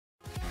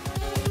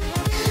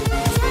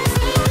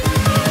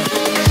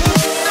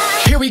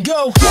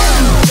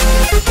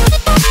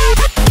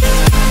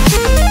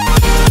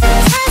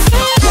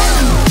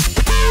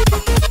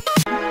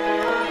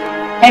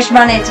Hey,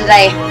 Shmoney,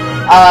 today,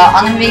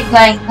 I'm gonna be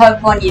playing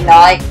Pokémon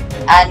Unite,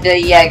 and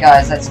yeah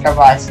guys, let's go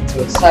right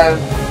into it. So,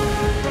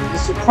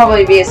 this will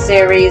probably be a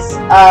series,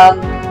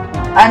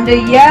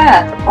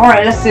 yeah,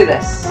 alright, let's do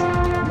this.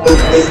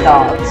 Let's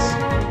start.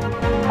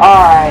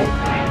 Alright.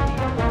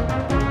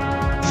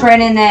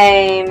 Training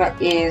name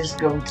is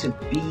going to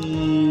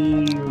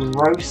be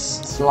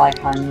Roast,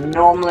 like I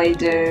normally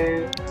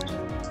do.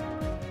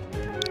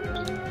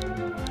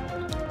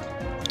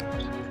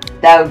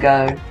 There we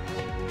go.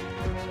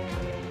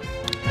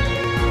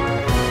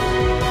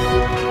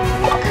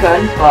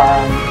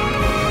 Confirm.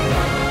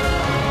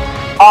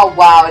 Oh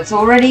wow, it's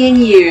already in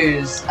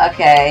use.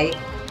 Okay.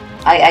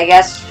 I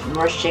guess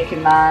Roast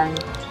Chicken Man.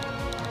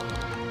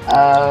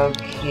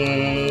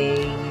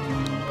 Okay.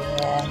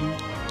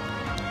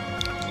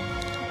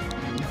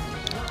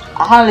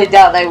 I highly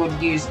doubt they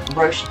would use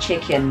Roast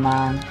Chicken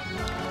Man.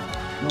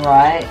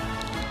 Right.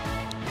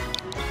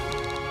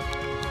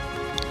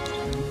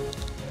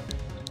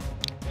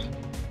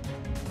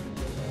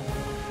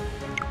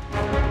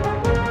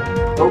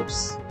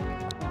 Oops.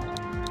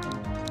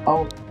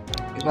 Oh,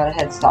 we got a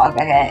head start.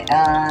 Okay,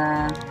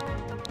 okay.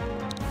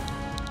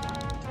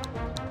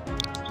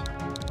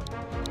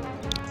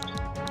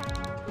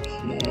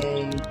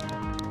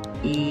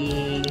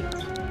 E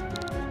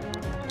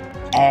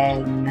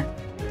N.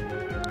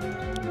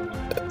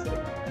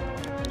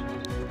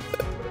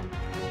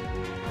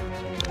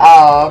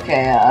 Oh,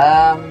 okay.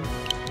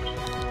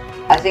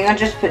 I think I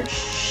just put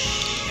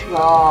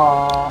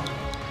Char.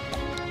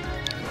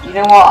 You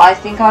know what? I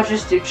think I'll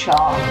just do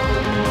Char.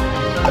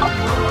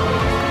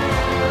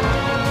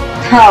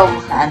 Oh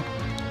man.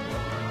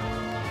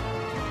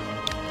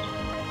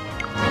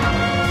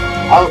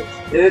 Oh,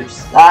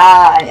 oops.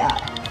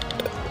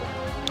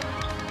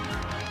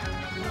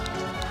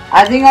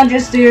 I think I'll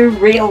just do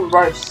real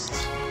roast.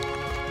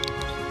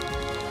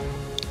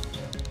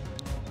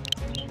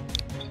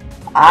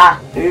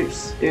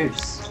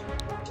 Oops.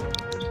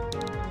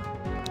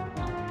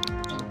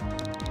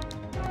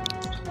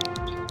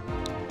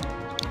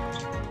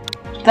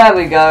 There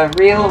we go,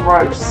 real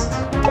roast.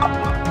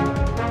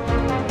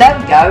 There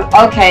we go.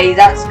 Okay,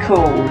 that's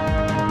cool.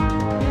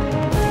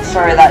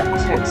 Sorry that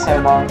took so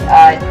long.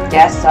 I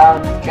guess I'll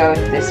go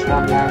with this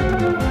one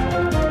then.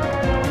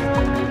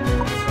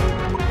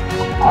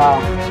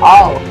 Oh,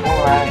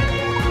 alright.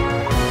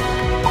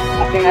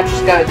 I think I'll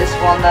just go with this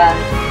one then.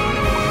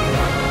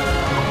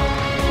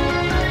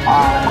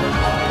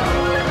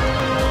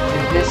 Do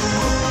this.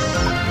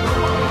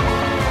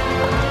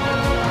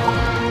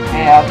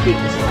 Okay, I'll keep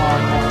this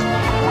one then.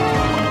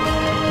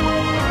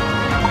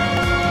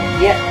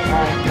 Yep,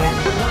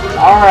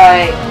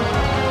 alright.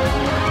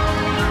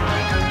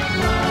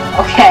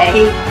 Okay,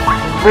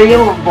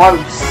 real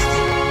roast.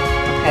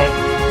 Okay,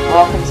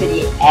 welcome to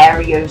the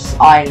Arios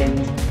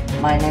Island.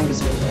 My name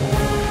is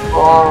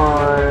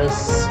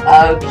Boris.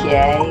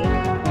 Okay.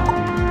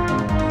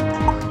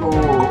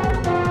 Cool.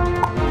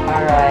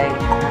 Alright.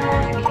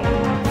 Okay.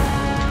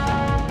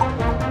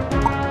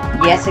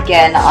 Yes,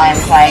 again, I am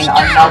playing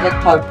another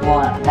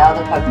Pokemon that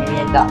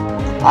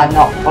I'm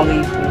not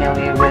fully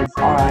familiar with.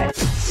 Alright.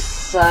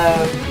 So,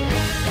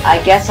 I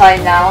guess I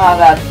now have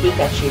a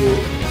Pikachu.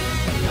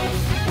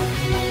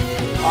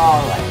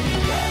 Alright,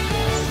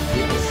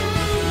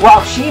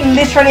 wow, she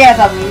literally has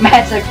a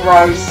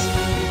Metagross.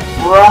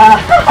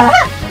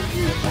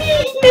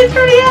 She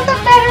literally has a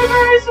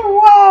Metagross.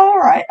 Whoa,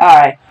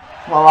 alright.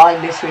 Well, I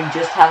literally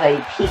just have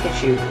a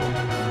Pikachu.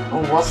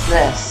 Oh, what's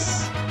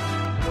this?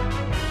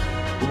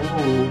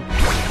 Ooh.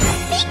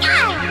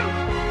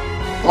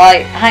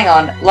 Like, hang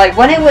on. Like,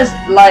 when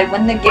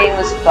the game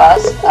was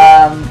first,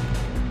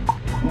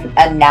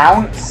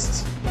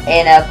 announced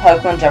in a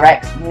Pokemon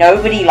Direct,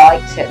 nobody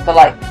liked it, but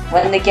like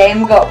when the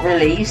game got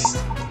released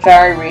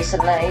very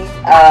recently,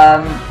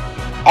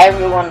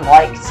 everyone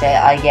liked it,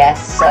 I guess.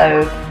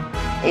 So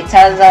it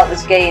turns out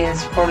this game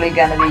is probably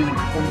gonna be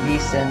pretty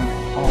decent.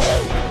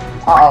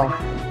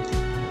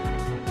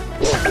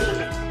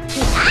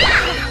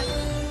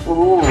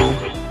 Ooh.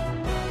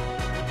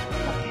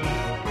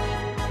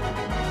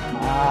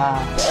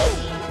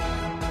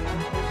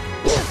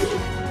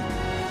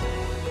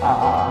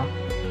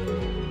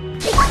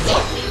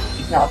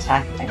 He's not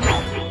attacking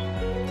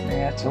me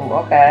at all.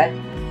 Okay.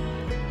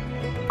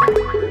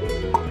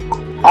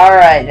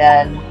 Alright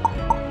then.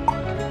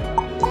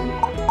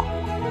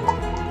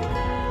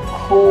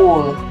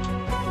 Cool.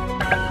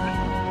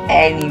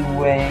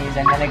 Anyways,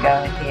 I'm gonna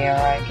go in here,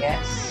 I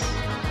guess.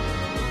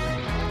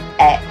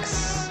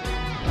 X.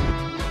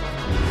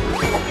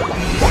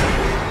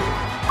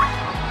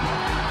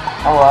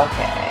 Oh,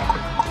 okay.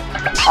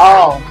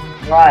 Oh,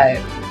 right.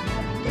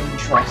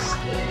 Interesting.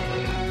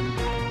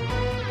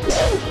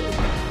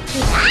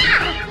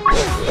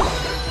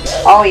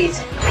 Oh, he's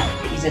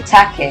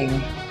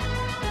attacking.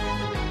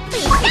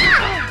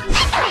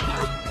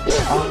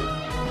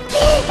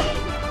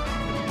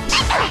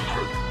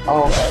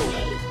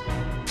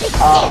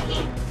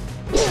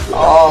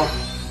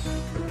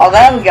 Oh,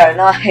 there we go.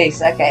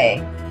 Nice.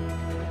 Okay.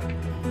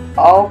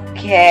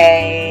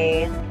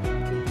 Okay.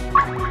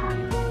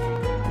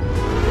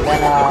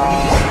 Then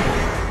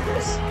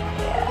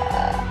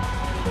yeah.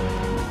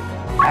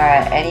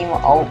 Alright. Any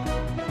more?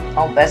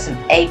 Oh, there's some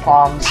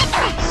A-bombs.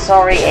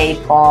 Sorry,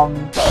 A-bomb.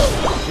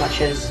 As much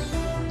as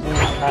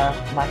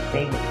my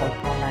favorite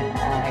Pokemon,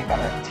 I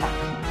gotta attack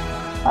him.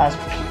 That's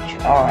Peach.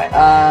 Alright.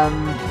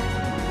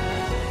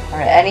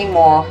 Alright. Any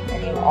more?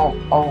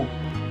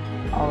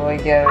 Oh, we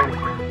go.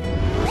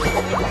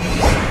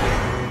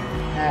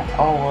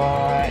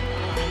 Alright.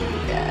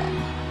 Yeah.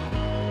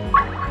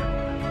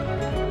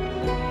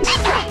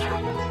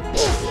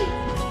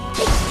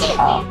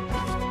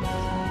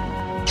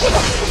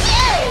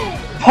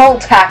 Pole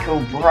tackle,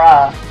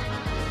 bruh.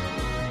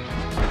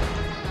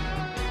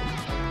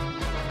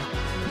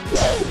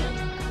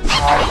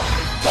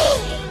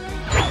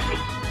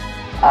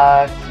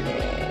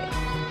 Okay.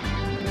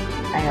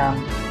 Hang on.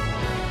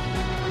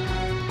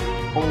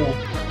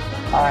 Oh.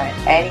 Alright,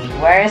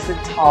 where is the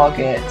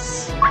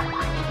targets?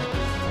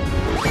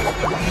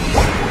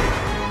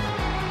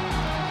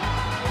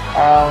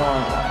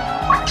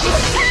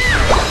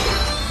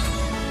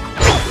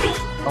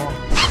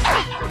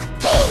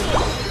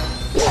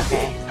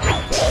 Okay.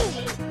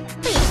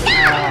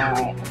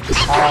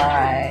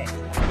 Alright.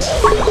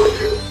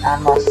 I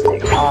must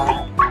take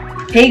alright.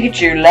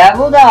 Pikachu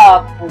leveled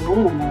up!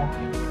 Ooh.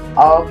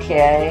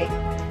 Okay.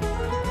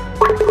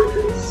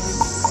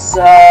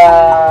 So...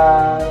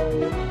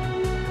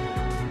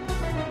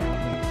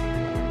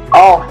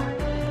 Oh!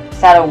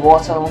 Is that a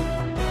Wartle?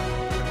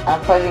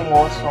 I'm putting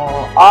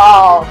Wartle.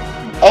 Oh!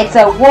 It's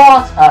a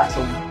war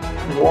turtle!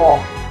 War.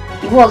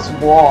 He was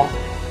war.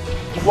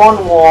 He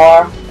won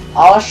war.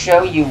 I'll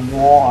show you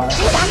war.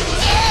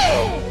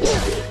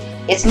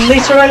 It's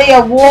literally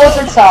a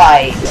water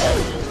type!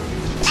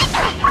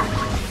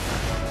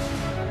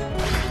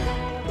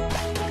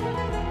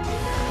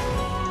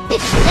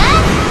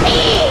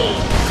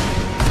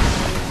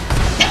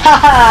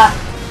 Haha!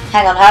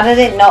 Hang on, how did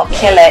it not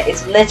kill it? That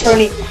is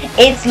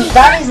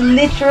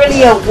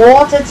literally a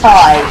water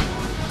type!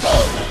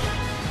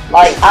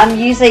 Like, I'm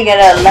using an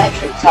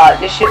electric type,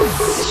 this should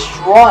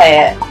destroy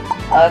it.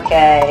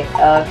 Okay,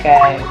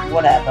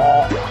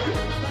 whatever.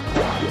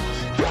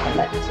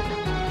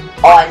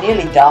 Oh, I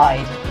nearly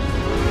died.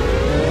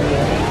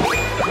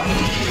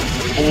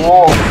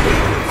 Whoa.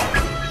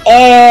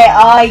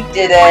 I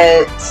did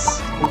it!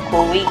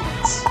 Sweet.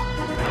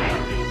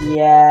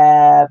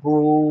 Yeah,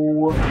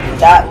 bro.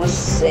 That was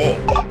sick.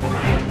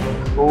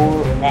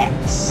 Cool,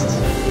 next.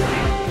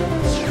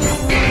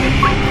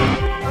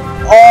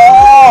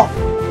 Oh!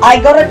 I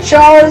got a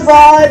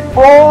Charizard,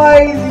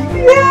 boys!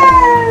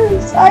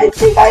 Yes!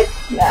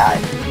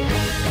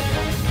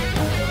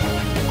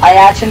 I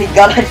actually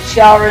got a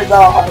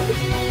Charizard,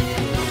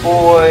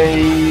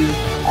 boys.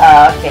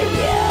 Okay,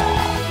 yeah.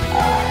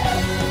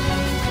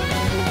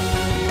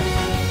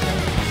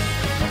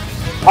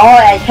 Oh,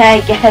 I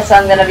guess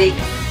I'm gonna be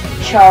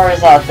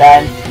Charizard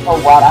then. Oh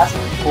wow, that's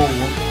cool.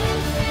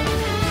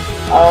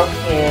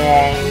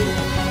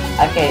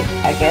 Okay,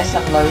 I guess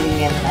I'm loading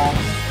in then.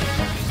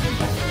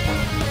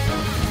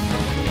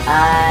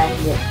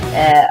 And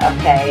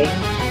okay,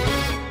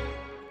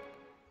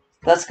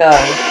 let's go.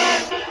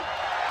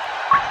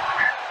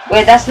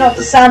 Wait, that's not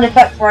the sound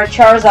effect for a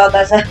Charizard.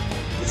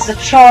 It's a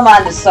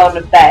Charmander sound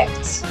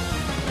effect.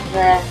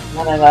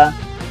 Whatever.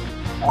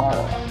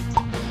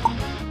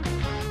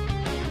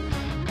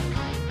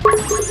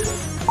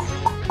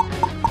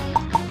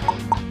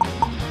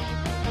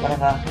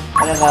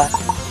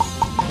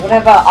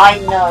 Whatever, I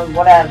know,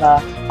 whatever.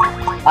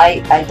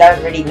 I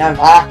don't really know.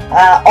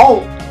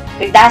 Oh!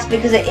 That's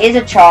because it is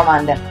a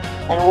Charmander.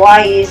 And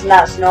why isn't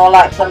that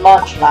Snorlax a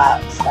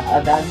Munchlax?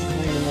 That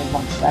doesn't make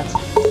much sense.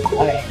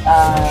 Okay,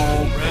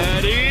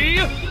 Ready,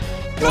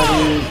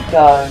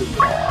 go.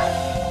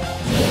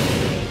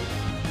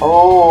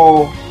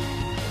 Oh!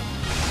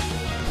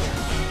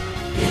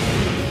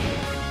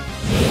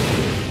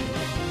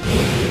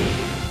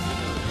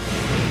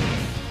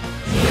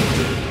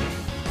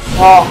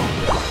 Oh,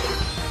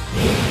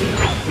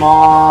 come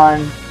on.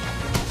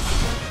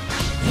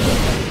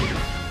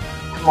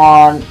 Come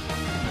on.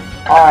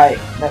 Alright,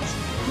 that's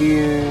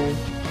you.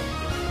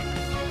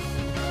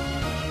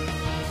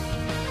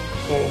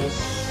 Okay,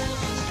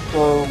 so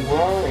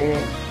where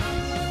is...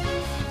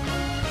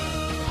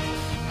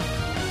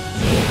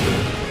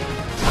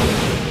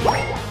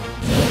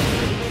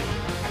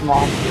 Come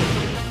on.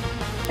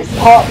 It's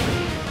hot.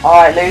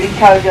 Alright,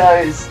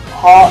 Ludicolo is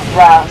hot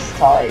Rouse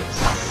types.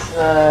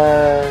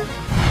 So...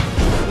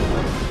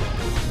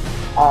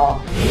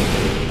 Oh.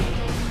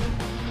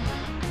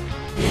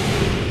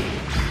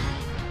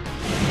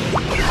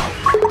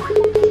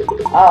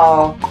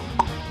 Uh-oh.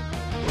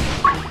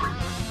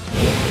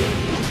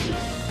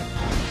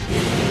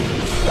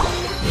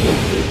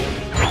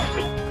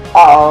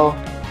 Uh-oh.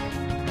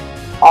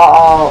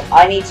 Uh-oh.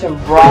 I need to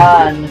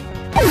run.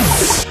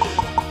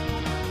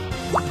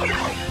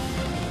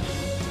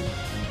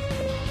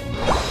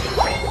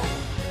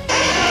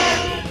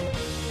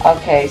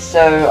 Okay,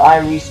 so I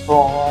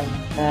respawn.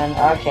 then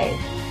okay.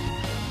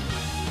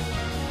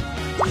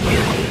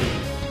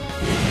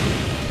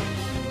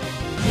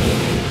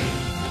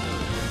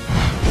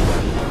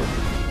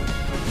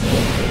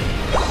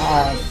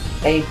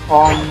 A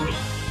bomb.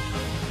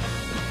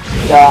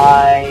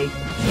 Die.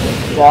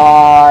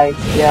 Die.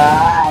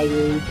 Die.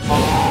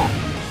 Bomb.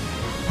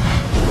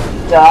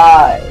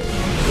 Die.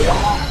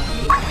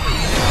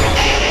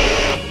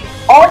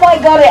 Oh my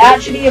god, it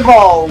actually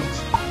evolved.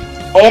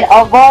 It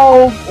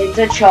evolved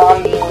into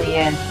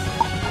Charmeleon.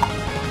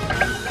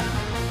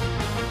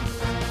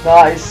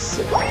 Nice.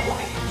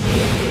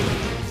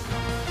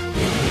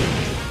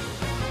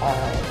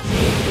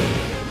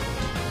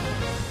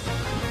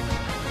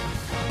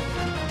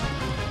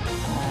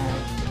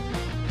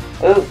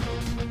 Ooh.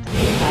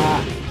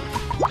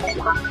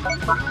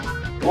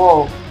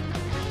 Whoa.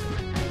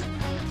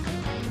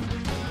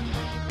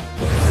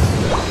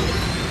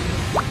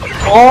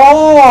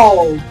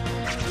 Oh!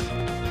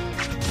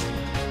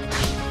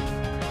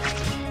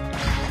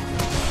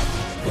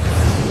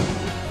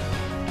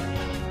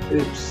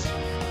 Oops.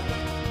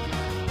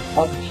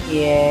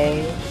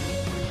 Okay.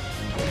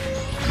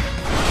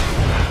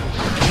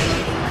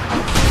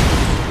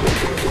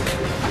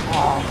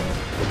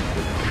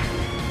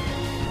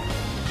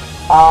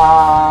 Oh.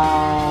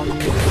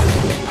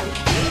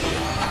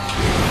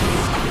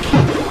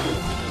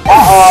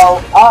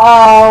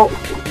 Uh-oh.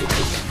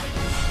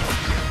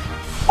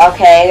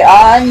 Okay,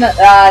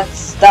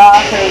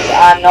 starters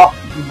are not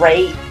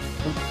great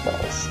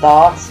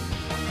starts.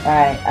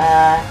 Alright,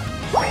 alright.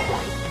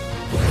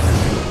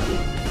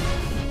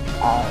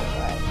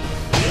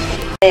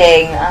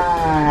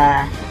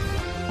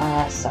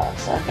 That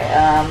sucks. Okay,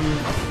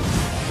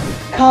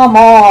 come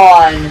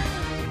on!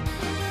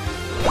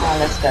 Oh,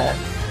 let's go.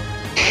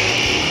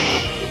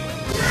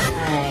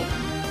 Alright.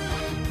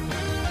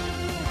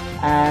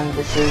 And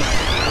this is...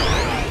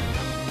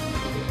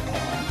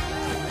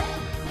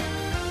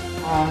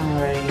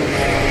 Alright.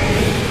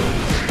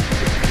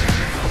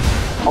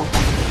 Oh.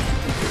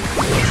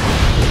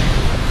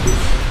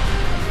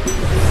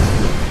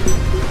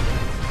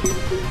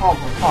 Oh,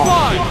 oh.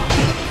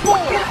 5,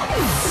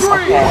 4,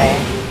 3, okay.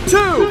 2,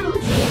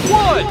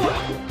 1.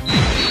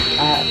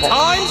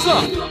 Time's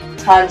up.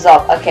 Time's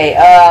up. Okay.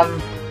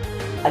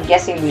 I'm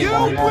guessing we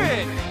won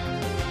then.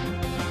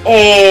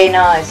 Hey,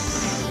 nice.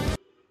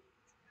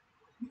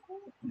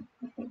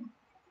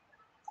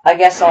 I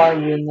guess I'll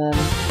win then.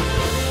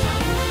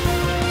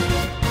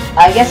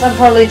 I guess I'm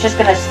probably just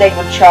gonna stick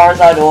with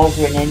Charizard or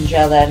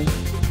Greninja then.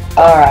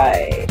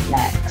 Alright,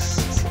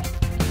 next.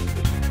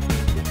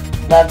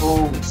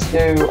 Level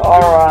 2,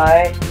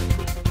 alright.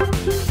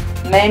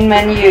 Main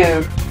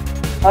menu.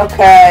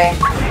 Okay.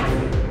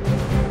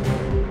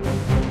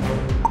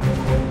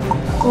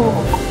 Ooh.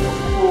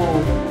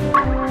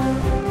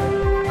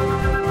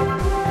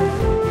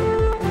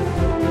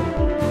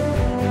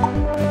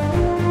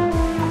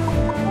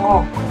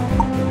 Oh.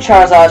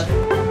 Charizard.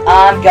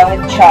 I'm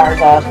going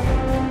Charizard.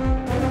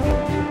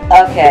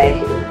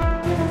 Okay.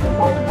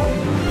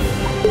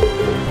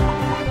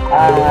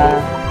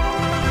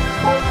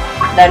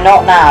 No,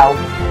 not now.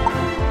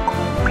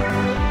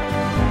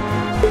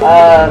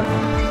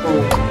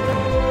 Ooh.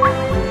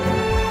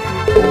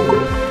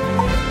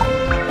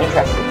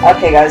 Interesting.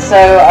 Okay, guys, so,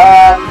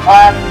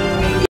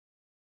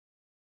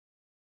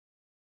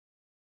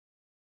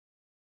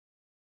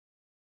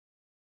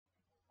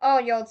 Oh,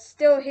 you're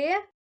still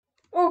here?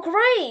 Oh,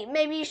 great!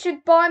 Maybe you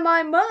should buy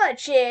my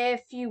merch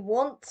if you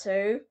want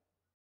to.